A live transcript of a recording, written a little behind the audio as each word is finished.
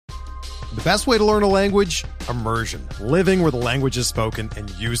The best way to learn a language? Immersion. Living where the language is spoken and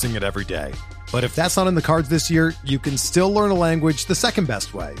using it every day. But if that's not in the cards this year, you can still learn a language the second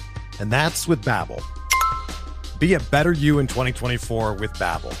best way. And that's with Babbel. Be a better you in 2024 with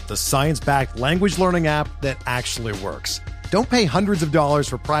Babbel, the science-backed language learning app that actually works. Don't pay hundreds of dollars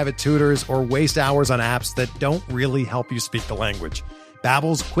for private tutors or waste hours on apps that don't really help you speak the language.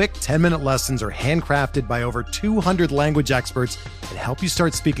 Babbel's quick 10-minute lessons are handcrafted by over 200 language experts and help you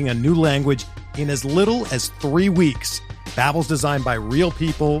start speaking a new language in as little as 3 weeks. Babbel's designed by real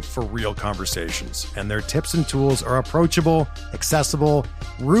people for real conversations, and their tips and tools are approachable, accessible,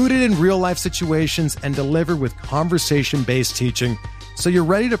 rooted in real-life situations, and delivered with conversation-based teaching, so you're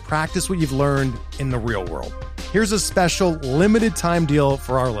ready to practice what you've learned in the real world. Here's a special limited-time deal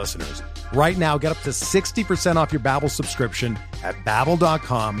for our listeners. Right now, get up to 60% off your Babbel subscription at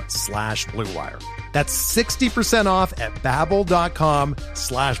babbel.com/Blue Wire. That's 60% off at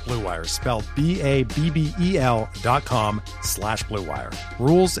babbel.com/Blue Wire, spelled BABBEL.com/Blue Wire.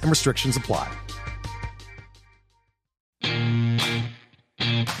 Rules and restrictions apply.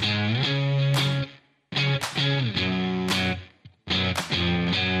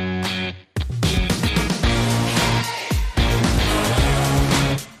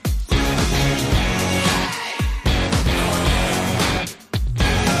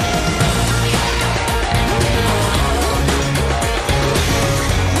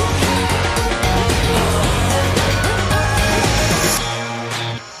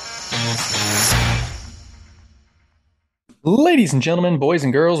 Ladies and gentlemen, boys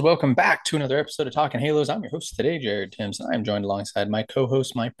and girls, welcome back to another episode of Talking Halos. I'm your host today, Jared Timms, and I'm joined alongside my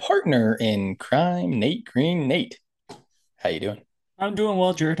co-host, my partner in crime, Nate Green. Nate, how you doing? I'm doing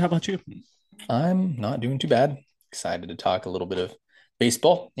well, Jared. How about you? I'm not doing too bad. Excited to talk a little bit of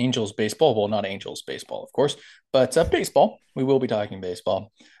baseball, Angels baseball. Well, not Angels baseball, of course, but baseball. We will be talking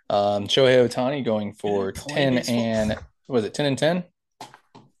baseball. Shohei Ohtani going for 10 and 10?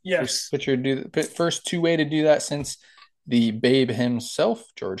 Yes. First two-way to do that since the Babe himself,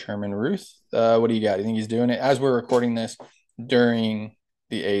 George Herman Ruth. What do you got? Do you think he's doing it as we're recording this during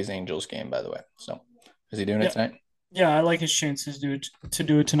the A's-Angels game, by the way? So is he doing it tonight? Yeah, I like his chances to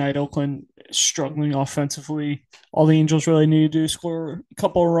do it tonight. Oakland struggling offensively. All the Angels really need to do is score a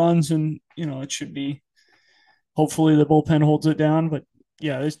couple of runs, and, it should be – hopefully the bullpen holds it down. But,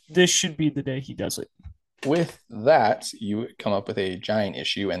 yeah, this should be the day he does it. With that, you come up with a giant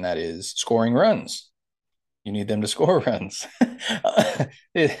issue, and that is scoring runs. You need them to score runs.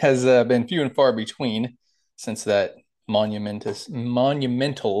 It has been few and far between since that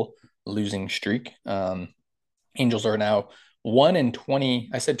monumental losing streak. Angels are now 1-20.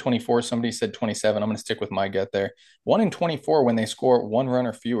 I said 24. Somebody said 27. I'm going to stick with my gut there. 1-24 when they score one run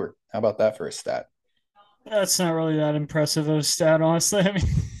or fewer. How about that for a stat? That's not really that impressive of a stat, honestly. I mean,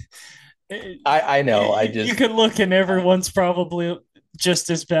 I know. You could look and everyone's probably just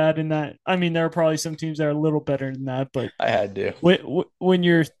as bad in that. I mean, there are probably some teams that are a little better than that, but I had to. When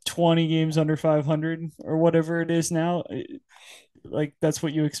you're 20 games under 500 or whatever it is now, that's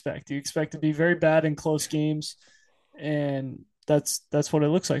what you expect. You expect to be very bad in close games, and that's what it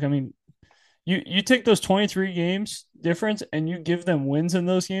looks like. I mean, you take those 23 games difference and you give them wins in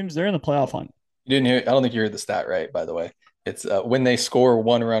those games, they're in the playoff hunt. You didn't hear. I don't think you heard the stat right, by the way. It's when they score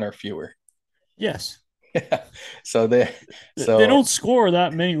one run or fewer. Yes. Yeah. So they don't score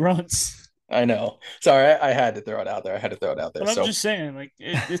that many runs. I know. Sorry, I had to throw it out there. But I'm just saying,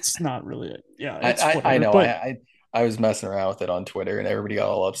 it's not really it. Yeah, it's I know. But I was messing around with it on Twitter, and everybody got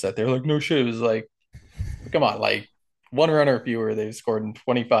all upset. They're like, "No shit!" It was like, come on, one run or fewer. They've scored in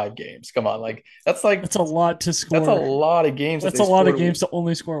 25 games. Come on, that's a lot to score. That's a lot of games. That's a lot of games to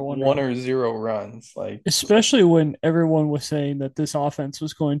only score one or zero runs. Especially when everyone was saying that this offense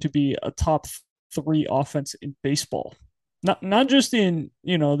was going to be a top 3 offense in baseball, not just in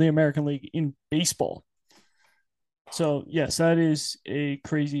the American League, in baseball. So yes, that is a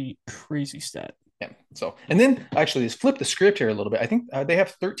crazy stat. Yeah. So, and then actually, let's flip the script here a little bit. I think they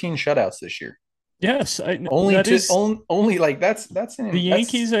have 13 shutouts this year. Yes, only that's the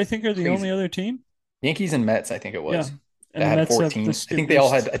Yankees. I think are the only other team. Yankees and Mets, I think it was. Yeah. And had 14. I think they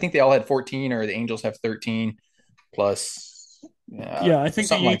all had 14, or the Angels have 13 plus. I think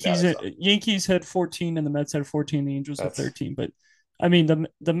the Yankees had 14 and the Mets had 14. The Angels had 13. But I mean,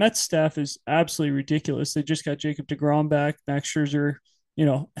 the Mets staff is absolutely ridiculous. They just got Jacob deGrom back. Max Scherzer,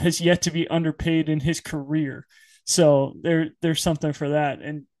 has yet to be underpaid in his career. So there's something for that.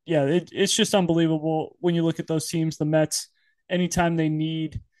 And yeah, it's just unbelievable when you look at those teams. The Mets, anytime they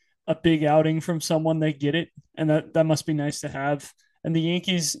need a big outing from someone, they get it, and that must be nice to have. And the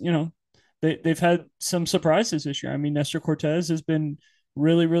Yankees, they've had some surprises this year. I mean, Nestor Cortez has been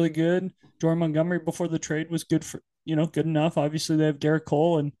really, really good. Jordan Montgomery before the trade was good good enough. Obviously, they have Garrett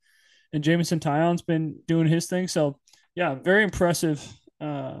Cole and Jameson Taillon's been doing his thing. So yeah, very impressive.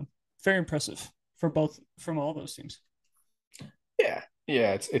 Very impressive from all those teams. Yeah.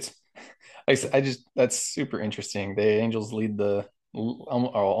 It's I just that's super interesting. The Angels lead or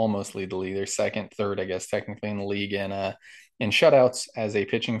almost lead the league. They're second, third, I guess, technically in the league in shutouts as a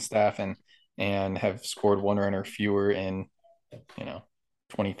pitching staff and have scored one run or fewer in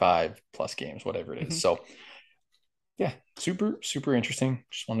 25 plus games, whatever it is. Mm-hmm. So yeah, super, super interesting.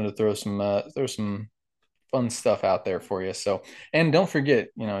 Just wanted to throw some fun stuff out there for you. So, and don't forget,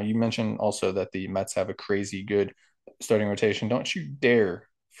 you mentioned also that the Mets have a crazy good starting rotation. Don't you dare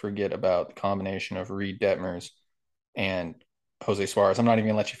forget about the combination of Reed Detmers and Jose Suarez. I'm not even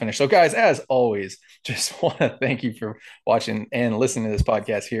gonna let you finish. So guys, as always, just want to thank you for watching and listening to this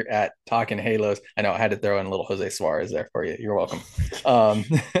podcast here at Talking Halos. I know I had to throw in a little Jose Suarez there for you. You're welcome.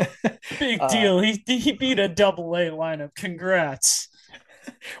 Big deal. He beat a AA lineup. Congrats.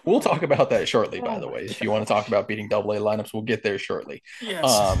 We'll talk about that shortly, by the way. If you want to talk about beating AA lineups, we'll get there shortly.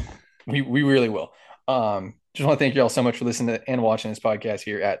 Yes. We really will. Just want to thank you all so much for listening to and watching this podcast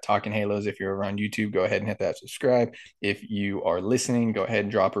here at Talking Halos. If you're over on YouTube, go ahead and hit that subscribe. If you are listening, go ahead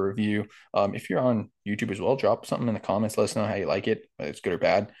and drop a review. If you're on YouTube as well, drop something in the comments. Let us know how you like it, whether it's good or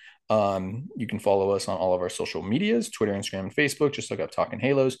bad. You can follow us on all of our social medias, Twitter, Instagram, and Facebook. Just look up Talking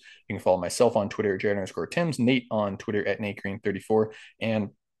Halos. You can follow myself on Twitter at Jared_Tims, Nate on Twitter at NateGreen34. And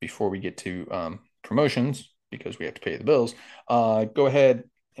before we get to promotions, because we have to pay the bills, go ahead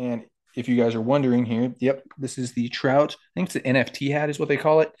and if you guys are wondering here, yep, this is the Trout. I think it's the NFT hat is what they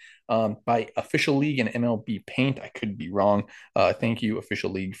call it, by Official League and MLB Paint. I could be wrong. Thank you,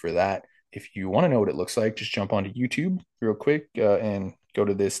 Official League, for that. If you want to know what it looks like, just jump onto YouTube real quick and go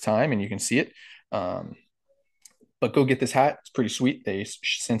to this time and you can see it. But go get this hat. It's pretty sweet. They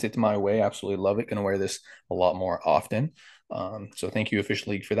sent it my way. Absolutely love it. Going to wear this a lot more often. So thank you,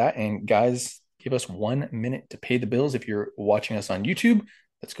 Official League, for that. And guys, give us 1 minute to pay the bills if you're watching us on YouTube.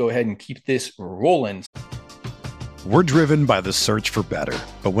 Let's go ahead and keep this rolling. We're driven by the search for better.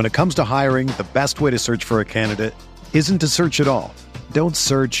 But when it comes to hiring, the best way to search for a candidate isn't to search at all. Don't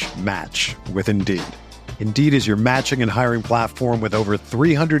search, match with Indeed. Indeed is your matching and hiring platform with over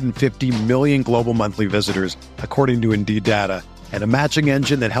 350 million global monthly visitors, according to Indeed data, and a matching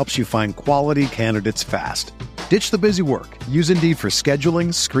engine that helps you find quality candidates fast. Ditch the busy work. Use Indeed for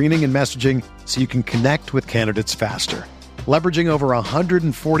scheduling, screening, and messaging so you can connect with candidates faster. Leveraging over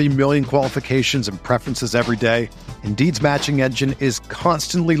 140 million qualifications and preferences every day, Indeed's matching engine is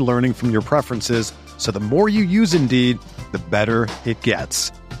constantly learning from your preferences, so the more you use Indeed, the better it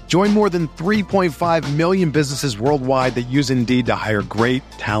gets. Join more than 3.5 million businesses worldwide that use Indeed to hire great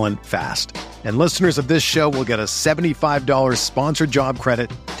talent fast. And listeners of this show will get a $75 sponsored job credit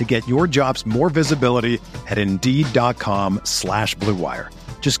to get your jobs more visibility at Indeed.com/Blue Wire.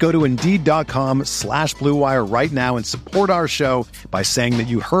 Just go to Indeed.com/Blue Wire right now and support our show by saying that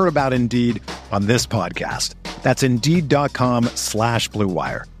you heard about Indeed on this podcast. That's Indeed.com/Blue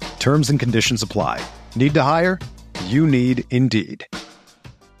Wire. Terms and conditions apply. Need to hire? You need Indeed.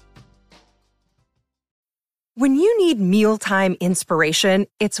 When you need mealtime inspiration,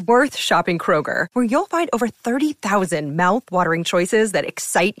 it's worth shopping Kroger, where you'll find over 30,000 mouth-watering choices that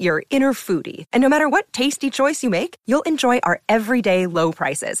excite your inner foodie. And no matter what tasty choice you make, you'll enjoy our everyday low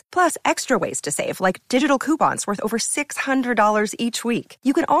prices, plus extra ways to save, like digital coupons worth over $600 each week.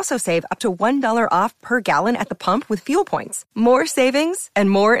 You can also save up to $1 off per gallon at the pump with fuel points. More savings and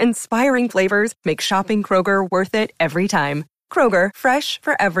more inspiring flavors make shopping Kroger worth it every time. Kroger, fresh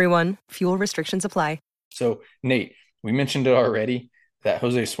for everyone. Fuel restrictions apply. So, Nate, we mentioned it already that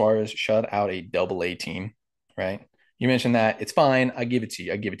Jose Suarez shut out a AA team, right? You mentioned that. It's fine. I give it to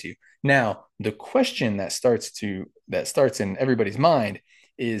you. Now, the question that starts in everybody's mind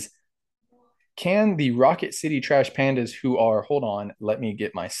is, can the Rocket City Trash Pandas, who are, hold on, let me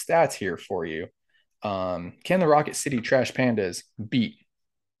get my stats here for you. Can the Rocket City Trash Pandas beat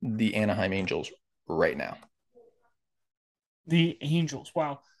the Anaheim Angels right now? The Angels,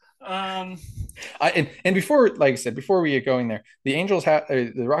 wow. And before, like I said, before we get going there, the Angels have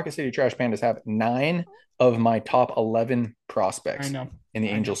the Rocket City Trash Pandas have 9 of my top 11 prospects in the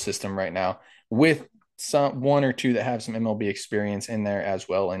Angels system right now, with some 1 or 2 that have some MLB experience in there as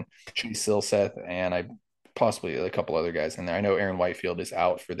well, and Chase Silseth and I possibly a couple other guys in there. I know Aaron Whitefield is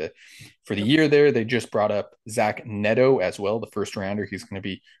out for the year there. They just brought up Zach Neto as well, the first rounder. He's going to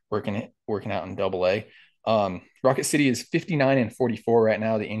be working out in AA. Rocket City is 59-44 right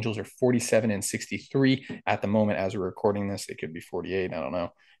now. The Angels are 47-63 at the moment as we're recording this. It could be 48. I don't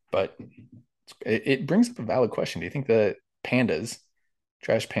know, but it brings up a valid question. Do you think the Pandas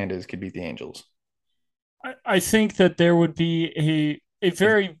Trash Pandas could beat the Angels. I think that there would be a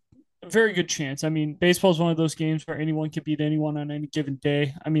very very good chance. I mean, baseball is one of those games where anyone can beat anyone on any given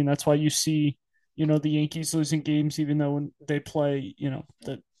day. I mean, that's why you see, the Yankees losing games, even though when they play,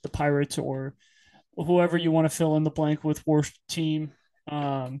 the Pirates or whoever you want to fill in the blank with worst team.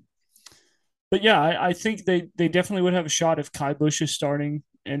 But yeah, I think they definitely would have a shot if Kai Busch is starting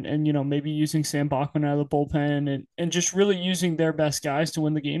and maybe using Sam Bachman out of the bullpen and just really using their best guys to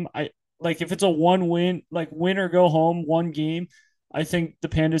win the game. I like if it's a one win, like win or go home, one game. I think the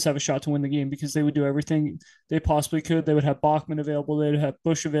Pandas have a shot to win the game because they would do everything they possibly could. They would have Bachman available. They'd have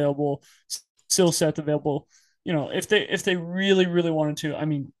Busch available, Silseth available. If they really really wanted to. I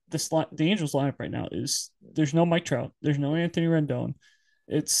mean, the Angels lineup right now there's no Mike Trout, there's no Anthony Rendon.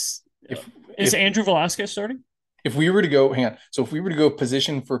 Is Andrew Velasquez starting? If we were to go, hang on. So if we were to go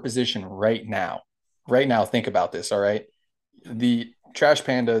position for position right now, think about this. All right, the Trash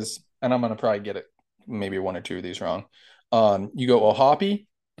Pandas, and I'm gonna probably get it, maybe one or two of these wrong. You go O'Hoppe,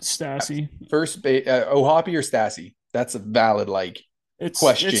 Stassi, first base, O'Hoppe or Stassi. That's a valid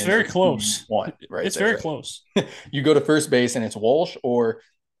question. It's very close. Right? It's very close. You go to first base and it's Walsh or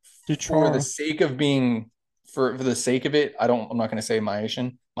Detroit. For the sake of being, for the sake of it, I'm not going to say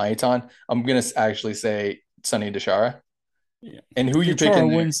Maitan. I'm going to actually say Sonny DeChara. Yeah. And who you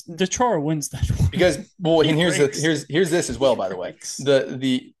picking? DeChara wins that one. Because and here's this as well. By the way,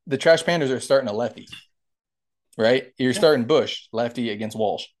 the Trash Pandas are starting a lefty. Right? You're starting Busch, lefty against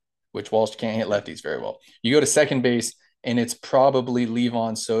Walsh, which Walsh can't hit lefties very well. You go to second base, and it's probably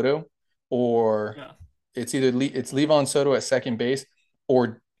Livan Soto, or it's either it's Livan Soto at second base,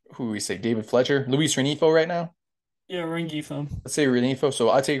 or who we say, David Fletcher, Luis Renifo right now. Yeah, Rengifo. Let's say Renifo.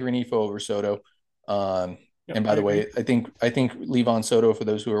 So I take Renifo over Soto. And by the way, I think Livan Soto, for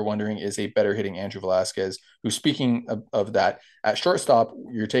those who are wondering, is a better hitting Andrew Velasquez. Who, speaking of that, at shortstop,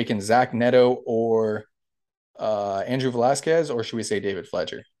 you're taking Zach Neto or Andrew Velasquez, or should we say David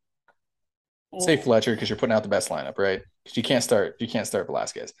Fletcher? Say Fletcher because you're putting out the best lineup, right? Because you can't start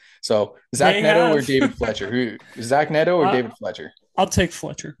Velasquez. So Zach Neto or David Fletcher? Zach Neto or David Fletcher? I'll take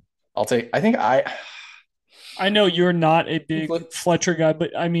Fletcher. I know you're not a big Fletcher guy,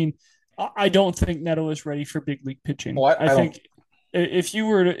 but I mean, I don't think Neto is ready for big league pitching. Well, I think if you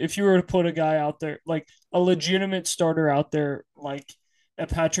were to put a guy out there, like a legitimate starter out there, like a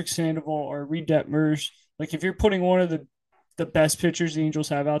Patrick Sandoval or Reed Detmers, like if you're putting one of the best pitchers the Angels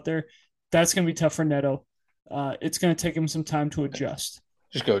have out there, that's going to be tough for Neto. It's going to take him some time to adjust.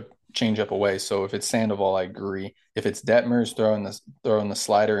 Just go change up away. So if it's Sandoval, I agree. If it's Detmers throwing the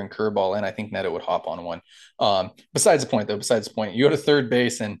slider and curveball in, I think Neto would hop on one. Besides the point, you go to third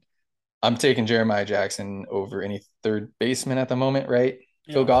base, and I'm taking Jeremiah Jackson over any third baseman at the moment, right?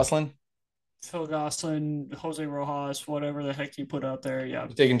 Yeah. Phil Gosselin, Jose Rojas, whatever the heck you put out there. Yeah.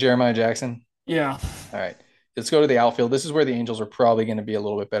 You're taking Jeremiah Jackson? Yeah. All right. Let's go to the outfield. This is where the Angels are probably going to be a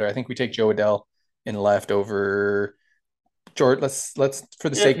little bit better. I think we take Joe Adell in left over Jordan. Let's for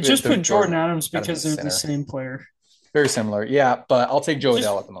the sake of it, just put Jordan Adams because they're the same player. Very similar. Yeah, but I'll take Joe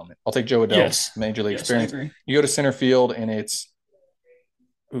Adell at the moment. I'll take Joe Adell, Major League experience. You go to center field, and it's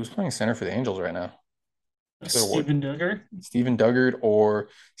who's playing center for the Angels right now? Steven Duggard, or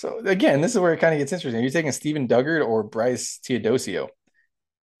so again, this is where it kind of gets interesting. Are you taking Steven Duggard or Bryce Teodosio?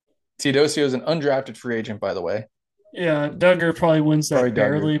 Teodosio is an undrafted free agent, by the way. Yeah, Duggar probably wins that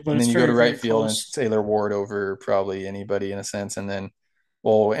barely, but and then you go to right field and it's Taylor Ward over probably anybody in a sense. And then,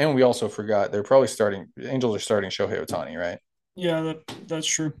 and we also forgot they're probably the Angels are starting Shohei Ohtani, right? Yeah, that's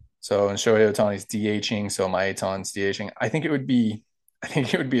true. So, and Shohei Ohtani's DHing, so Maitan's DHing. I think it would be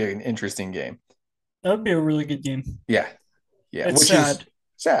an interesting game. That would be a really good game. Yeah. It's sad.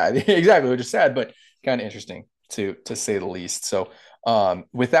 Sad, exactly, which is sad, but kind of interesting to say the least. So,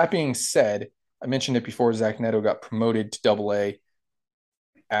 with that being said, I mentioned it before, Zach Neto got promoted to Double-A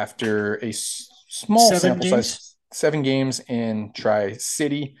after a small sample size, 7 games in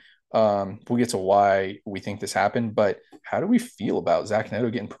Tri-City. We'll get to why we think this happened, but how do we feel about Zach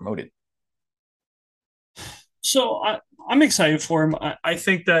Neto getting promoted? So I'm excited for him. I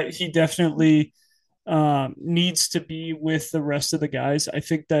think that he definitely needs to be with the rest of the guys. I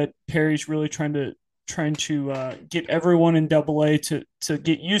think that Perry's really trying to get everyone in Double-A to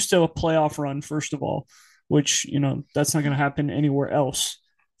get used to a playoff run, first of all, which, that's not going to happen anywhere else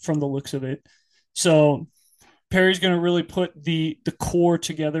from the looks of it. So Perry's going to really put the core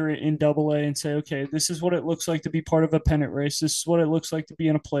together in Double-A and say, okay, this is what it looks like to be part of a pennant race. This is what it looks like to be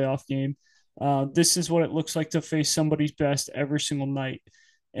in a playoff game. This is what it looks like to face somebody's best every single night.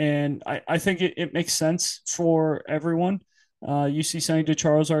 And I think it makes sense for everyone. You see Sonny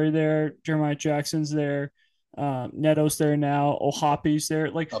DeCharles already there. Jeremiah Jackson's there. Neto's there now. Ohapi's there.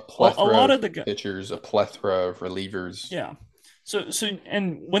 Like a plethora a lot of of the pitchers, a plethora of relievers. Yeah. So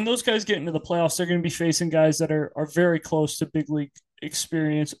and when those guys get into the playoffs, they're going to be facing guys that are very close to big league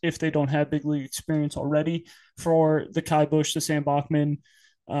experience if they don't have big league experience already. For the Kai Bush, the Sam Bachman,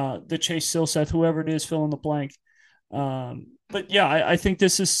 the Chase Silseth, whoever it is, fill in the blank. But yeah, I think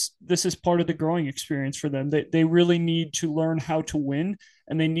this is part of the growing experience for them. They really need to learn how to win,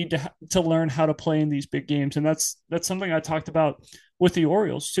 and they need to learn how to play in these big games. And that's something I talked about with the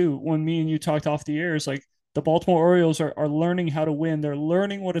Orioles too. When me and you talked off the air, is like the Baltimore Orioles are learning how to win. They're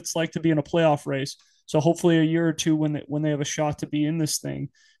learning what it's like to be in a playoff race. So hopefully a year or two when they have a shot to be in this thing,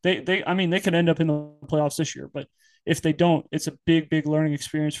 they could end up in the playoffs this year. But if they don't, it's a big learning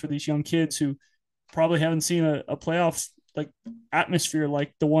experience for these young kids who probably haven't seen a playoff like atmosphere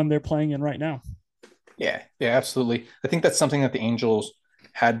like the one they're playing in right now. Yeah, absolutely. I think that's something that the Angels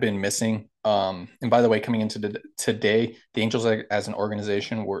had been missing. And by the way, coming into today, the Angels as an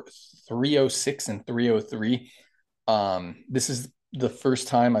organization were 306 and 303. This is the first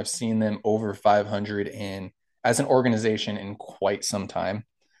time I've seen them over 500 as an organization in quite some time.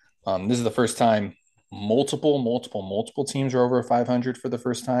 This is the first time multiple teams are over 500 for the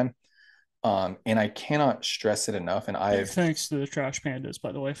first time. And I cannot stress it enough. And thanks to the Trash Pandas,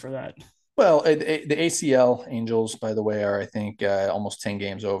 by the way, for that. Well, the ACL Angels, by the way, are I think almost 10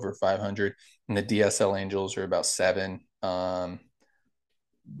 games over 500, and the DSL Angels are about 7.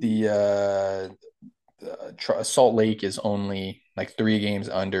 Salt Lake is only like 3 games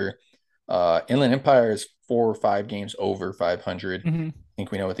under. Inland Empire is 4 or 5 games over 500. Mm-hmm. I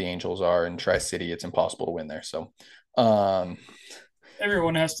think we know what the Angels are. In Tri-City, it's impossible to win there. So,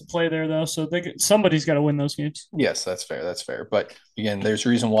 everyone has to play there though, so somebody's got to win those games. Yes, that's fair. But again, there's a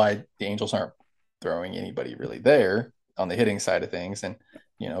reason why the Angels aren't throwing anybody really there on the hitting side of things, and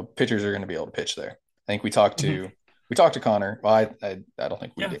pitchers are going to be able to pitch there. I think we talked to Connor. Well, I don't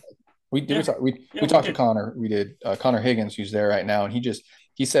think we did. We talked to Connor. We did Connor Higgins, who's there right now, and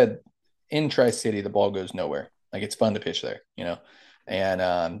he said in Tri-City the ball goes nowhere. Like it's fun to pitch there,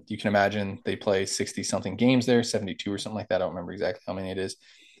 And you can imagine they play 60 something games there, 72 or something like that. I don't remember exactly how many it is.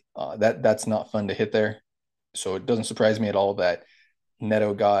 That's not fun to hit there. So it doesn't surprise me at all that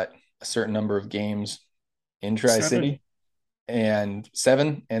Neto got a certain number of games in Tri-City and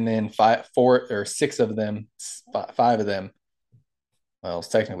 7, and then 5 or 6 of them, 5 of them. Well, it's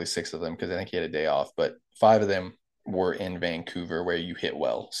technically 6 of them because I think he had a day off, but 5 of them were in Vancouver where you hit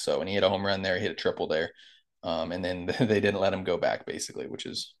well. So, and he hit a home run there, he hit a triple there. And then they didn't let him go back, basically, which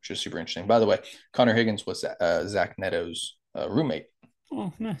is super interesting. By the way, Connor Higgins was Zach Neto's roommate.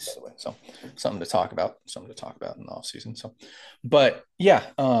 Oh, nice. By the way, so something to talk about in the offseason. So, but yeah,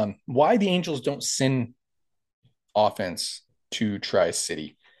 why the Angels don't send offense to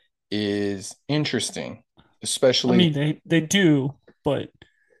Tri-City is interesting, especially. I mean, they do, but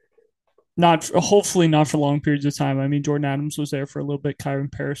hopefully not for long periods of time. I mean, Jordan Adams was there for a little bit.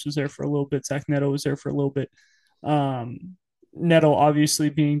 Kyron Paris was there for a little bit. Zach Neto was there for a little bit. Neto obviously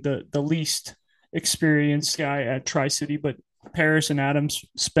being the least experienced guy at Tri-City, but Paris and Adams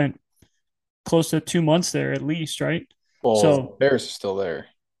spent close to 2 months there at least, right? Well, so Paris is still there.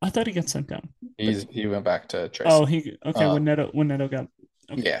 I thought he got sent down. He went back to Tri-City. When Neto got.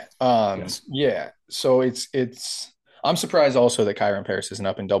 Okay. Yeah. Yes. Yeah. So it's. I'm surprised also that Kyron Paris isn't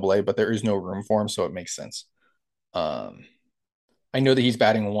up in AA, but there is no room for him, so it makes sense. I know that he's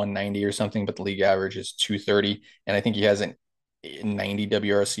batting 190 or something, but the league average is 230, and I think he has a 90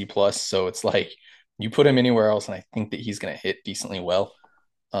 WRC plus. So it's like you put him anywhere else, and I think that he's going to hit decently well.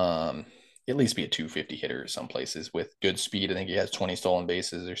 At least be a 250 hitter some places with good speed. I think he has 20 stolen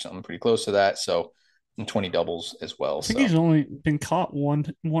bases or something pretty close to that. So, and 20 doubles as well. I think he's only been caught one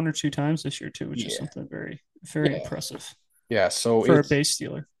or 2 times this year too, which is something very impressive. Yeah. So for a base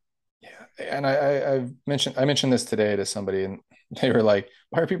stealer. Yeah. And I mentioned this today to somebody, and they were like,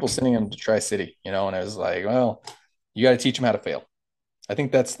 why are people sending him to Tri-City? And I was like, well, you got to teach him how to fail. I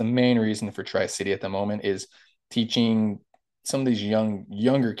think that's the main reason for Tri-City at the moment is teaching some of these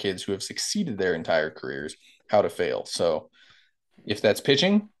younger kids who have succeeded their entire careers how to fail. So if that's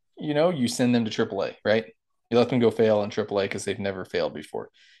pitching, you send them to AAA, right? You let them go fail in AAA because they've never failed before.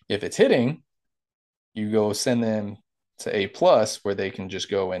 If it's hitting, you go send them to A+ where they can just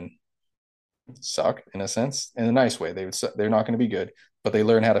go and suck in a sense, in a nice way. They're not going to be good, but they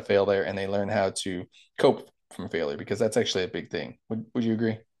learn how to fail there and they learn how to cope from failure because that's actually a big thing. Would you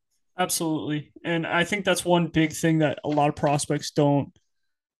agree? Absolutely. And I think that's one big thing that a lot of prospects don't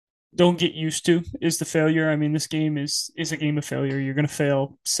get used to is the failure. I mean, this game is a game of failure. You're going to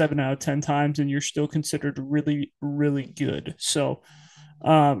fail 7 out of 10 times and you're still considered really, really good. So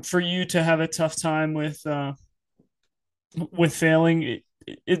For you to have a tough time with failing,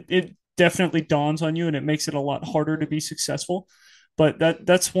 it definitely dawns on you, and it makes it a lot harder to be successful. But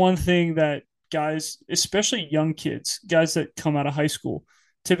that's one thing that guys, especially young kids, guys that come out of high school,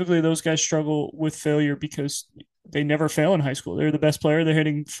 typically those guys struggle with failure because they never fail in high school. They're the best player. They're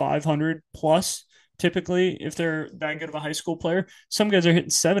hitting 500 plus typically if they're that good of a high school player. Some guys are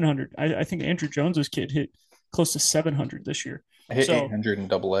hitting 700. I think Andrew Jones's kid hit close to 700 this year. I hit 800 in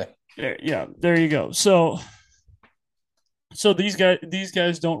Double A. Yeah, there you go. So these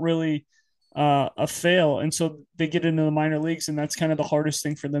guys don't really fail, and so they get into the minor leagues, and that's kind of the hardest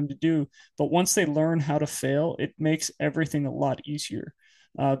thing for them to do. But once they learn how to fail, it makes everything a lot easier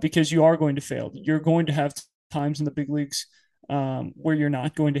because you are going to fail. You're going to have times in the big leagues where you're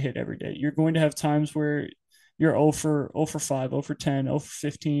not going to hit every day. You're going to have times where you're 0 for 5, 0 for 10, 0 for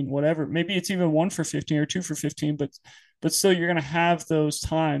 15, whatever. Maybe it's even 1 for 15 or 2 for 15, but still you're going to have those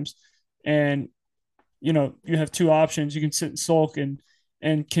times. And you have two options. You can sit and sulk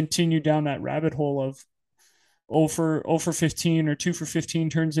and continue down that rabbit hole of 0 for 15 or 2 for 15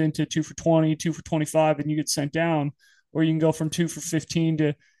 turns into 2 for 20, 2 for 25, and you get sent down. Or you can go from 2 for 15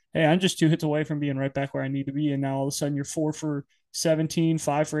 to, hey, I'm just 2 hits away from being right back where I need to be. And now all of a sudden you're 4 for 17,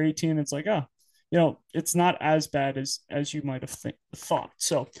 5 for 18. It's like, it's not as bad as you might have thought.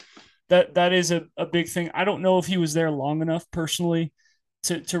 So that is a big thing. I don't know if he was there long enough personally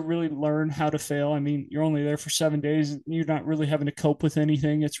to really learn how to fail. I mean, you're only there for 7 days. You're not really having to cope with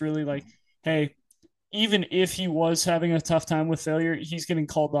anything. It's really like, hey, even if he was having a tough time with failure, he's getting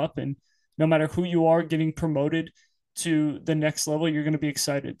called up. And no matter who you are getting promoted to the next level, you're going to be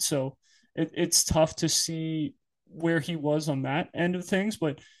excited. So it's tough to see where he was on that end of things.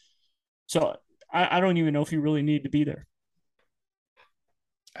 But so I don't even know if he really needed to be there.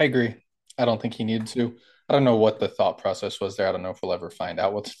 I agree. I don't think he needed to. I don't know what the thought process was there. I don't know if we'll ever find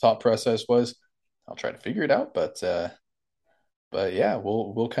out what the thought process was. I'll try to figure it out, but yeah,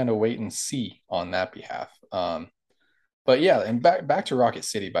 we'll kind of wait and see on that behalf. But yeah, and back to Rocket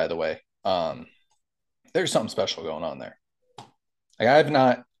City, by the way. There's something special going on there. Like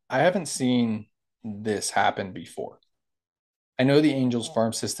I haven't seen this happen before. I know the Angels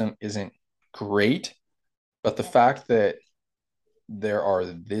farm system isn't great, but the fact that there are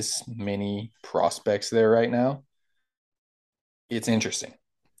this many prospects there right now, it's interesting,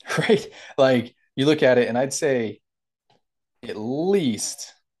 right? Like you look at it, and I'd say at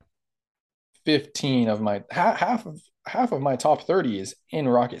least 15 of my half of my top 30 is in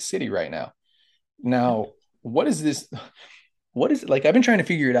Rocket City right now. Now, what is this? What is it like? I've been trying to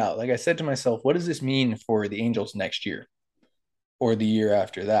figure it out. Like I said to myself, what does this mean for the Angels next year or the year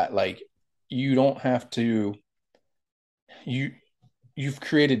after that? Like you don't have to you've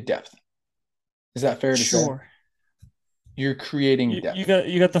created depth. Is that fair to say? Sure. You're creating depth. You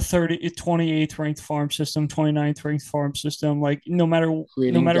got the 28th ranked farm system, 29th ranked farm system. Like no matter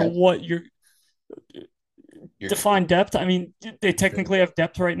depth. What you're define depth. I mean, they technically have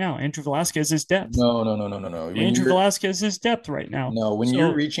depth right now. Andrew Velazquez is depth. No. Andrew Velazquez is depth right now. No, when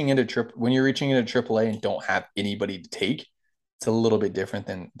you're reaching into AAA and don't have anybody to take, it's a little bit different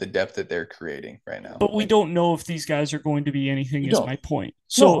than the depth that they're creating right now. But we don't know if these guys are going to be anything, is my point.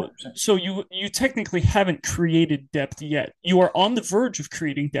 So you technically haven't created depth yet. You are on the verge of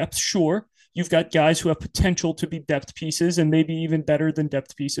creating depth, sure. You've got guys who have potential to be depth pieces and maybe even better than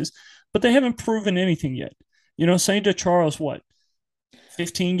depth pieces, but they haven't proven anything yet. Sandy Charles, what?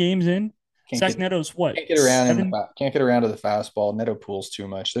 15 games in? Zach Neto's what? Can't get around to the fastball. Neto pulls too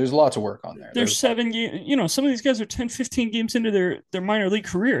much. There's a lot to work on there. There's 7 games. Some of these guys are 10, 15 games into their minor league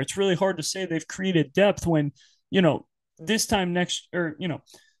career. It's really hard to say they've created depth when, this time next or,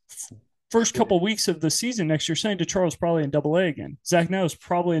 first couple of weeks of the season next year, Sandy Charles probably in Double A again. Zach Neto's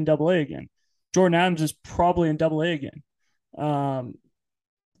probably in Double A again. Jordan Adams is probably in Double A again.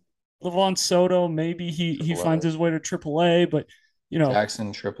 Levon Soto, maybe he finds his way to AAA, but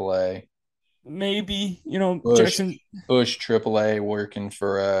Jackson AAA, maybe Bush AAA working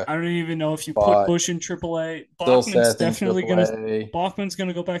for. I don't even know if you put Bush in AAA. Bachman's definitely Bachman's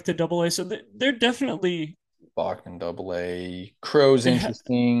gonna go back to Double A, so they're definitely Bachman Double A. Crow's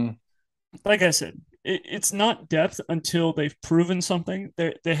interesting. Like I said, it's not depth until they've proven something.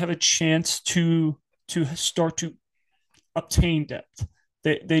 They have a chance to start to obtain depth.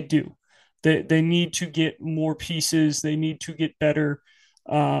 They do. They need to get more pieces. They need to get better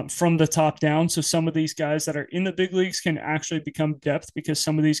from the top down. So some of these guys that are in the big leagues can actually become depth because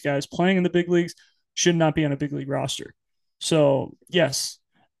some of these guys playing in the big leagues should not be on a big league roster. So yes,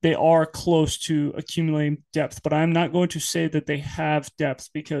 they are close to accumulating depth, but I'm not going to say that they have depth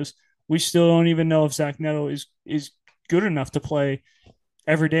because we still don't even know if Zach Neto is good enough to play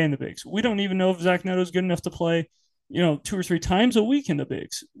every day in the bigs. We don't even know if Zach Neto is good enough to play, 2 or 3 times a week in the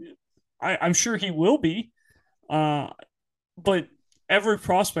bigs. I'm sure he will be, but every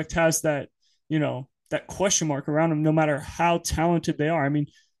prospect has that, that question mark around him, no matter how talented they are. I mean,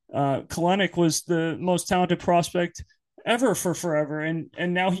 Kalenic was the most talented prospect ever for forever, and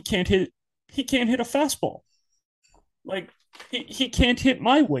now he can't hit a fastball. Like he can't hit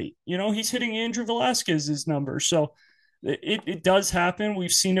my weight. He's hitting Andrew Velasquez's numbers. So it does happen.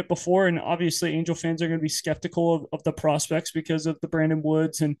 We've seen it before, and obviously Angel fans are going to be skeptical of the prospects because of the Brandon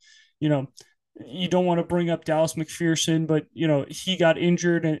Woods, and you don't want to bring up Dallas McPherson, but he got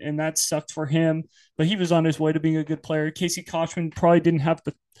injured and that sucked for him. But he was on his way to being a good player. Casey Kochman probably didn't have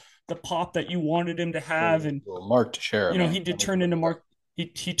the pop that you wanted him to have, and Mark Teixeira, he did turn into Mark.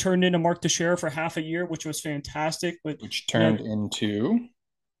 He turned into Mark Teixeira for half a year, which was fantastic. But which turned into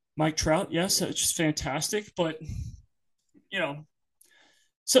Mike Trout. Yes, it's just fantastic. But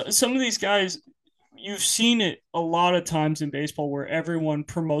so some of these guys, you've seen it a lot of times in baseball where everyone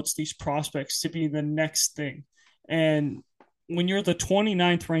promotes these prospects to be the next thing. And when you're the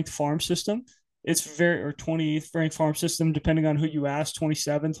 29th ranked farm system, it's or 20th ranked farm system, depending on who you ask,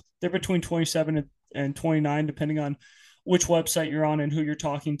 27th. They're between 27 and 29, depending on which website you're on and who you're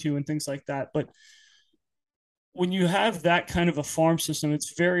talking to and things like that. But when you have that kind of a farm system,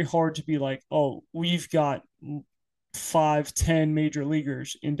 it's very hard to be like, oh, we've got 5-10 major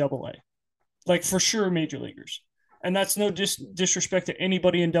leaguers in AA. Like, for sure, major leaguers. And that's no disrespect to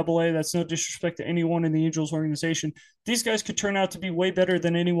anybody in AA. That's no disrespect to anyone in the Angels organization. These guys could turn out to be way better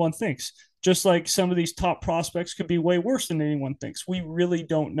than anyone thinks. Just like some of these top prospects could be way worse than anyone thinks. We really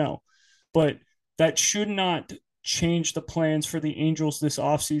don't know. But that should not change the plans for the Angels this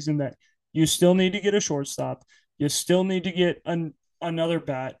offseason, that you still need to get a shortstop. You still need to get another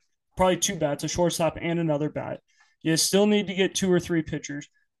bat, probably 2 bats, a shortstop and another bat. You still need to get 2 or 3 pitchers.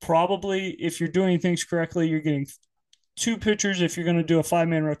 Probably, if you're doing things correctly, you're getting 2 pitchers if you're going to do a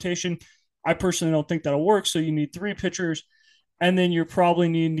 5-man rotation. I personally don't think that'll work, so you need 3 pitchers, and then you're probably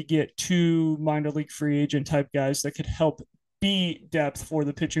needing to get 2 minor league free agent type guys that could help be depth for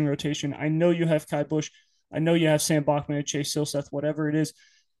the pitching rotation. I know you have Kai Busch. I know you have Sam Bachman, Chase Silseth, whatever it is,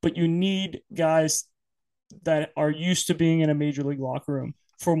 but you need guys that are used to being in a major league locker room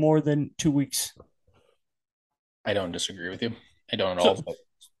for more than 2 weeks. I don't disagree with you. I don't at all.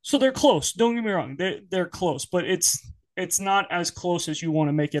 So they're close. Don't get me wrong. They're close, but it's not as close as you want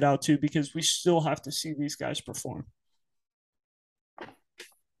to make it out to, because we still have to see these guys perform.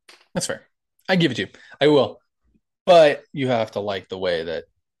 That's fair. I give it to you. I will. But you have to like the way that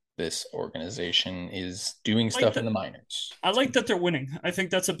this organization is doing stuff in the minors. I like that they're winning. I think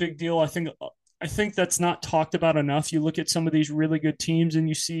that's a big deal. I think that's not talked about enough. You look at some of these really good teams and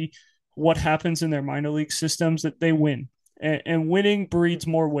you see what happens in their minor league systems, that they win. And winning breeds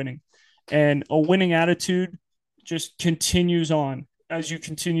more winning. And a winning attitude just continues on as you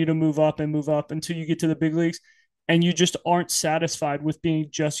continue to move up until you get to the big leagues. And you just aren't satisfied with being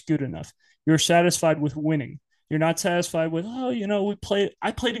just good enough. You're satisfied with winning. You're not satisfied with,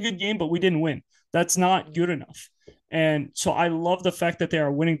 I played a good game, but we didn't win. That's not good enough. And so I love the fact that they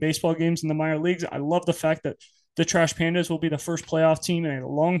are winning baseball games in the minor leagues. I love the fact that the Trash Pandas will be the first playoff team in a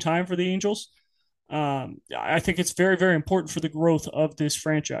long time for the Angels. I think it's very, very important for the growth of this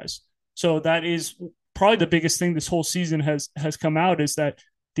franchise. So that is probably the biggest thing this whole season has come out, is that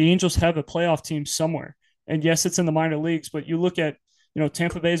the Angels have a playoff team somewhere. And yes, it's in the minor leagues, but you look at,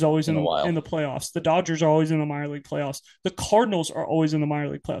 Tampa Bay is always in the playoffs. The Dodgers are always in the minor league playoffs. The Cardinals are always in the minor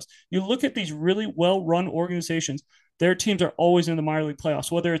league playoffs. You look at these really well-run organizations, their teams are always in the minor league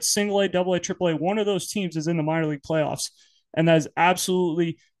playoffs. Whether it's single A, double A, triple A, one of those teams is in the minor league playoffs. And that is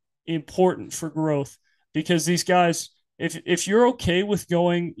absolutely important for growth, because these guys, if you're okay with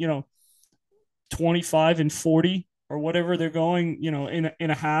going, 25 and 40 or whatever they're going,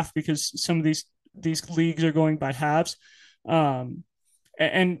 in a half, because some of these leagues are going by halves,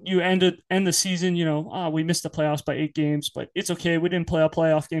 and you end the season, we missed the playoffs by 8 games, but it's okay. We didn't play a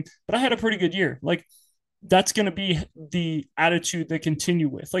playoff game, but I had a pretty good year. Like, that's going to be the attitude they continue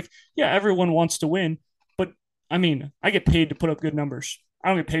with. Like, yeah, everyone wants to win, but I mean, I get paid to put up good numbers. I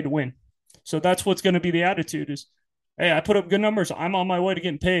don't get paid to win. So that's what's going to be the attitude is, hey, I put up good numbers. I'm on my way to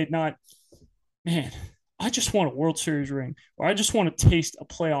getting paid. Not, man, I just want a World Series ring, or I just want to taste a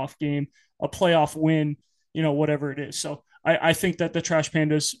playoff game, a playoff win, whatever it is. So I think that the Trash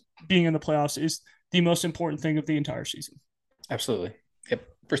Pandas being in the playoffs is the most important thing of the entire season. Absolutely. Yep.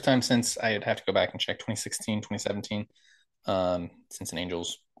 First time since I'd have to go back and check 2016, 2017, since an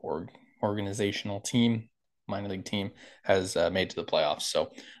Angels organizational team, minor league team, has made to the playoffs.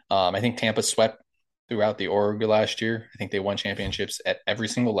 So I think Tampa swept throughout the org last year. I think they won championships at every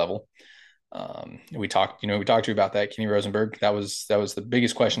single level. We talked to you about that, Kenny Rosenberg. That was the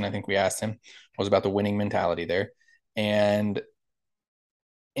biggest question I think we asked him, was about the winning mentality there. And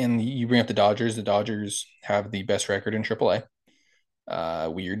you bring up the Dodgers. The Dodgers have the best record in AAA.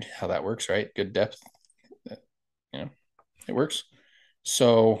 Weird how that works, right? Good depth. It works.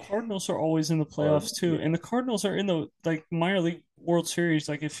 So Cardinals are always in the playoffs too, and the Cardinals are in the minor league World Series.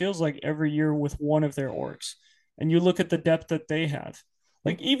 It feels like every year with one of their orgs, and you look at the depth that they have.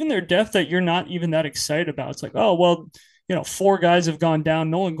 Even their depth that you're not even that excited about. It's like, oh well, 4 guys have gone down.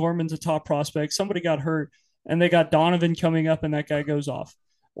 Nolan Gorman's a top prospect. Somebody got hurt, and they got Donovan coming up, and that guy goes off.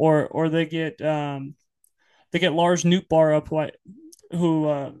 Or they get Lars Nootbaar up,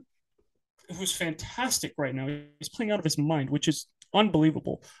 who's fantastic right now. He's playing out of his mind, which is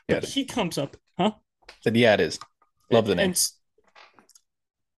unbelievable. But he comes up, huh? Yeah, it is. Love the name.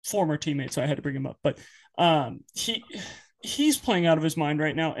 Former teammate, so I had to bring him up. But he's playing out of his mind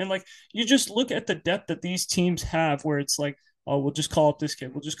right now. And you just look at the depth that these teams have, where it's like, oh, we'll just call up this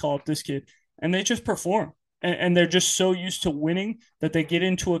kid. We'll just call up this kid. And they just perform. And they're just so used to winning that they get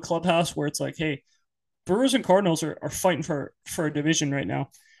into a clubhouse where it's like, hey, Brewers and Cardinals are fighting for a division right now.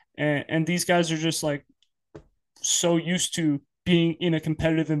 And these guys are just so used to being in a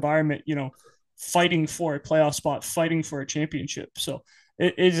competitive environment, fighting for a playoff spot, fighting for a championship. So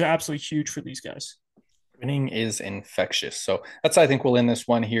it is absolutely huge for these guys. Winning is infectious. So I think we'll end this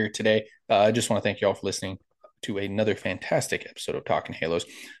one here today. I just want to thank you all for listening to another fantastic episode of Talking Halos.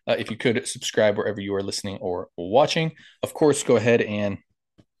 If you could subscribe wherever you are listening or watching, of course, go ahead and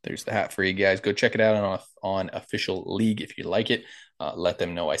there's the hat for you guys. Go check it out on Official League if you like it. Let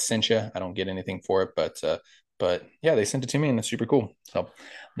them know I sent you. I don't get anything for it, but yeah, they sent it to me and it's super cool. So I'm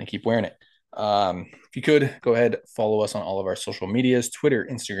going to keep wearing it. If you could go ahead, follow us on all of our social medias, Twitter,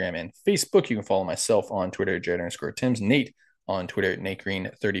 Instagram, and Facebook. You can follow myself on Twitter, Jared_Tims, Nate on Twitter,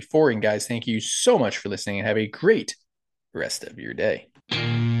 NateGreen34. And guys, thank you so much for listening and have a great rest of your day.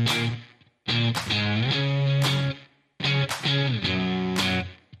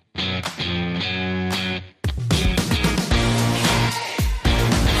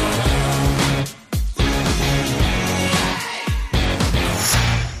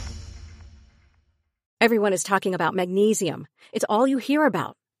 Everyone is talking about magnesium. It's all you hear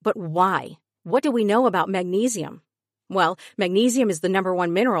about. But why? What do we know about magnesium? Well, magnesium is the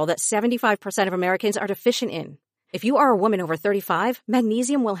 #1 mineral that 75% of Americans are deficient in. If you are a woman over 35,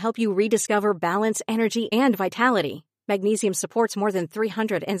 magnesium will help you rediscover balance, energy, and vitality. Magnesium supports more than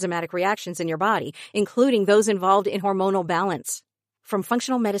 300 enzymatic reactions in your body, including those involved in hormonal balance. From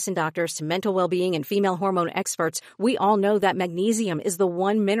functional medicine doctors to mental well-being and female hormone experts, we all know that magnesium is the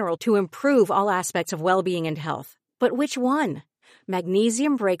one mineral to improve all aspects of well-being and health. But which one?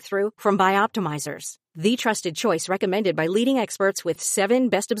 Magnesium Breakthrough from Bioptimizers, the trusted choice recommended by leading experts with 7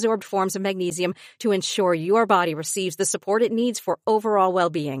 best-absorbed forms of magnesium to ensure your body receives the support it needs for overall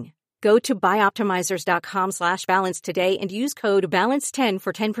well-being. Go to bioptimizers.com/balance today and use code BALANCE10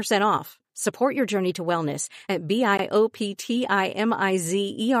 for 10% off. Support your journey to wellness at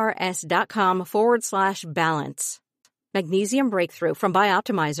bioptimizers.com/balance. Magnesium Breakthrough from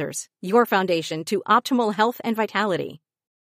Bioptimizers, your foundation to optimal health and vitality.